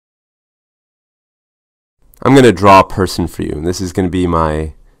I'm going to draw a person for you. And this is going to be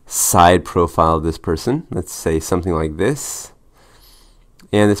my side profile of this person. Let's say something like this.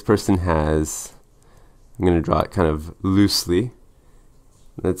 And this person has, I'm going to draw it kind of loosely.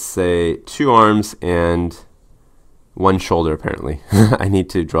 Let's say 2 arms and 1 shoulder apparently. I need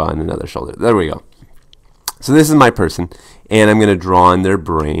to draw in another shoulder. There we go. So this is my person, and I'm going to draw in their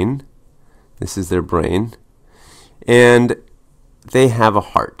brain. This is their brain. And they have a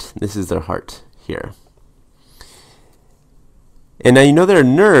heart. This is their heart here. And now you know there are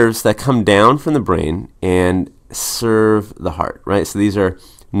nerves that come down from the brain and serve the heart, right? So these are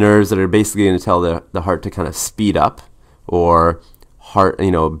nerves that are basically going to tell the heart to kind of speed up or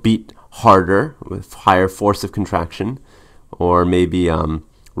beat harder with higher force of contraction, or maybe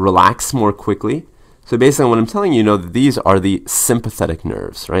relax more quickly. So basically what I'm telling you, that these are the sympathetic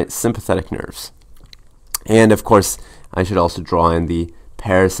nerves, right? Sympathetic nerves. And of course, I should also draw in the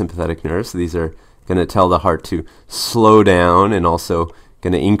parasympathetic nerves. So these are going to tell the heart to slow down and also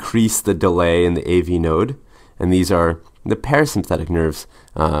going to increase the delay in the AV node. And these are the parasympathetic nerves,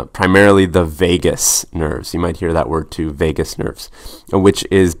 primarily the vagus nerves. You might hear that word too, vagus nerves, which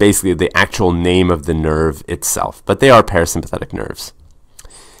is basically the actual name of the nerve itself. But they are parasympathetic nerves.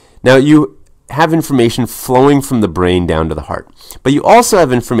 Now you have information flowing from the brain down to the heart, but you also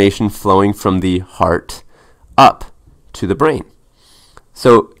have information flowing from the heart up to the brain.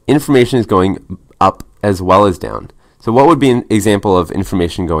 So information is going up as well as down. So what would be an example of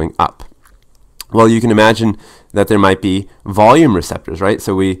information going up? Well, you can imagine that there might be volume receptors, right?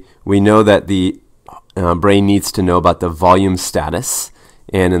 So we know that the brain needs to know about the volume status,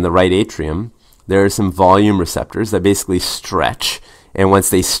 and in the right atrium there are some volume receptors that basically stretch, and once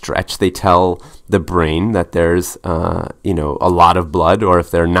they stretch they tell the brain that there's a lot of blood, or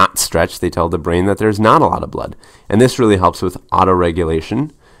if they're not stretched they tell the brain that there's not a lot of blood. And this really helps with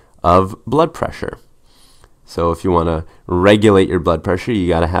autoregulation of blood pressure. So if you want to regulate your blood pressure, you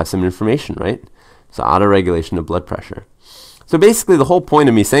got to have some information, right? So autoregulation of blood pressure. So basically the whole point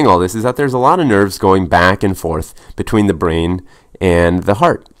of me saying all this is that there's a lot of nerves going back and forth between the brain and the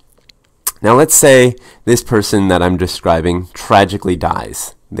heart. Now let's say this person that I'm describing tragically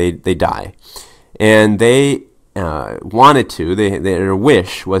dies. They die. And they wanted to, their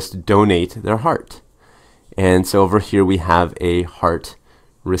wish was to donate their heart. And so over here we have a heart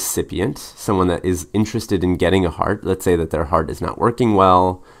recipient, someone that is interested in getting a heart. Let's say that their heart is not working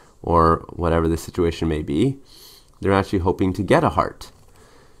well, or whatever the situation may be. They're actually hoping to get a heart.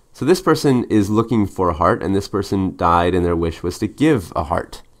 So this person is looking for a heart, and this person died and their wish was to give a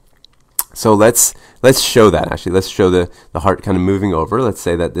heart. So let's show that actually. Let's show the heart kind of moving over. Let's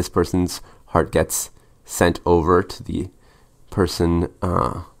say that this person's heart gets sent over to the person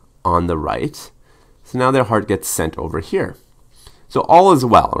on the right. So now their heart gets sent over here. So all is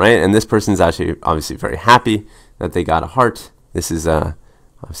well, right? And this person's actually obviously very happy that they got a heart. This is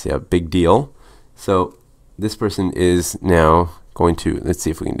obviously a big deal. So this person is now going to, let's see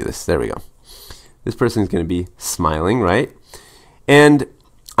if we can do this. There we go. This person is going to be smiling, right? And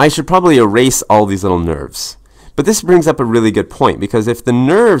I should probably erase all these little nerves. But this brings up a really good point, because if the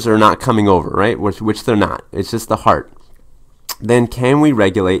nerves are not coming over, right, which they're not, it's just the heart, then can we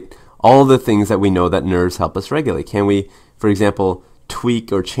regulate all the things that we know that nerves help us regulate? Can we, for example,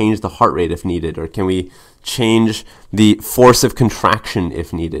 tweak or change the heart rate if needed? Or can we change the force of contraction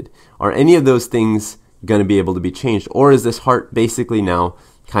if needed? Are any of those things going to be able to be changed? Or is this heart basically now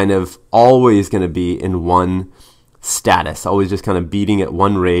kind of always going to be in one status, always just kind of beating at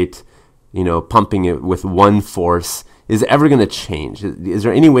one rate, pumping it with one force? Is it ever going to change? Is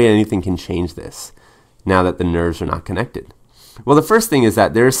there any way anything can change this now that the nerves are not connected? Well, the first thing is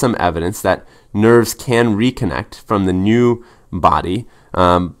that there is some evidence that nerves can reconnect from the new body,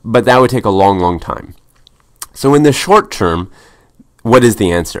 but that would take a long, long time. So in the short term, what is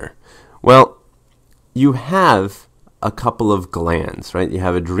the answer? Well, you have a couple of glands, right? You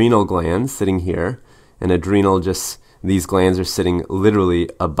have adrenal glands sitting here, and these glands are sitting literally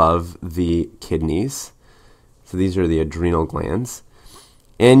above the kidneys. So these are the adrenal glands.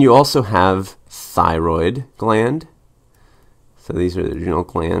 And you also have thyroid gland. So these are the adrenal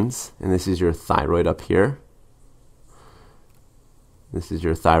glands, and this is your thyroid up here. This is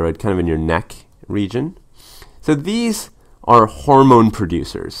your thyroid kind of in your neck region. So these are hormone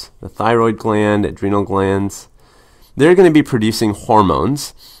producers. The thyroid gland, adrenal glands, they're going to be producing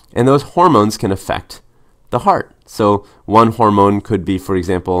hormones, and those hormones can affect the heart. So one hormone could be, for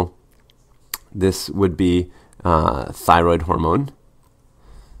example, this would be thyroid hormone.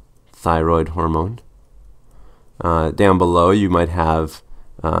 Thyroid hormone. Down below you might have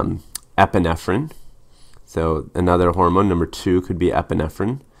epinephrine. So another hormone, number 2, could be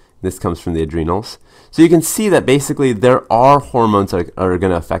epinephrine. This comes from the adrenals. So you can see that basically there are hormones that are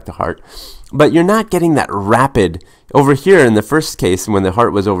going to affect the heart, but you're not getting that rapid. Over here in the first case, when the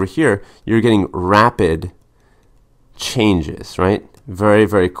heart was over here, you're getting rapid changes, right? Very,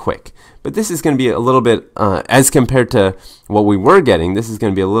 very quick. But this is going to be a little bit, as compared to what we were getting, this is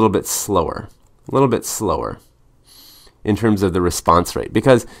going to be a little bit slower in terms of the response rate,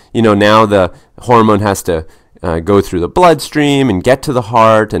 because now the hormone has to go through the bloodstream and get to the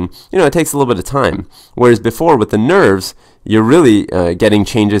heart, and it takes a little bit of time. Whereas before with the nerves, you're really getting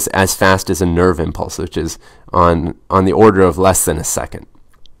changes as fast as a nerve impulse, which is on the order of less than a second.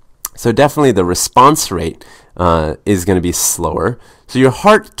 So definitely the response rate is going to be slower. So your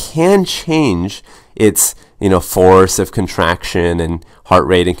heart can change its force of contraction and heart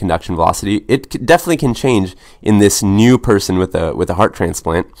rate and conduction velocity. It definitely can change in this new person with a heart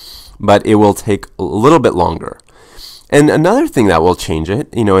transplant, but it will take a little bit longer. And another thing that will change it,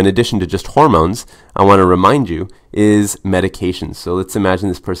 in addition to just hormones, I want to remind you, is medications. So let's imagine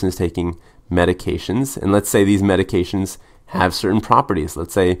this person is taking medications, and let's say these medications have certain properties.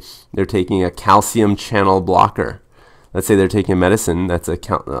 Let's say they're taking a calcium channel blocker. Let's say they're taking a medicine that's I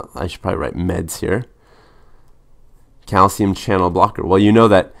should probably write meds here. Calcium channel blocker. Well, you know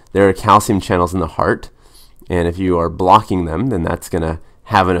that there are calcium channels in the heart, and if you are blocking them, then that's going to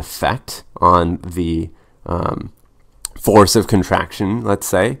have an effect on the force of contraction, let's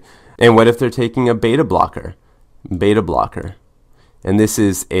say. And what if they're taking a beta blocker? Beta blocker. And this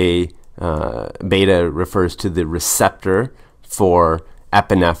is a beta refers to the receptor for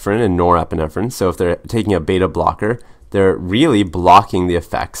epinephrine and norepinephrine. So if they're taking a beta blocker, they're really blocking the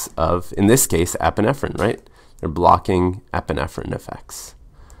effects of, in this case, epinephrine, right? They're blocking epinephrine effects.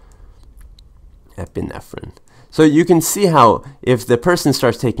 Epinephrine. So you can see how if the person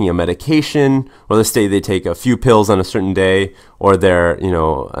starts taking a medication, or let's say they take a few pills on a certain day, or their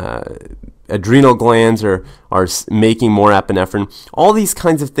adrenal glands are making more epinephrine, all these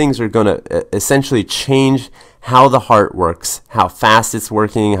kinds of things are going to essentially change how the heart works, how fast it's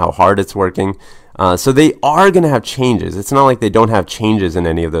working, how hard it's working. So they are going to have changes. It's not like they don't have changes in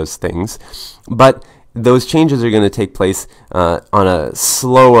any of those things, but those changes are going to take place on a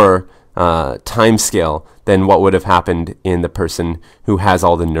slower time scale than what would have happened in the person who has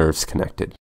all the nerves connected.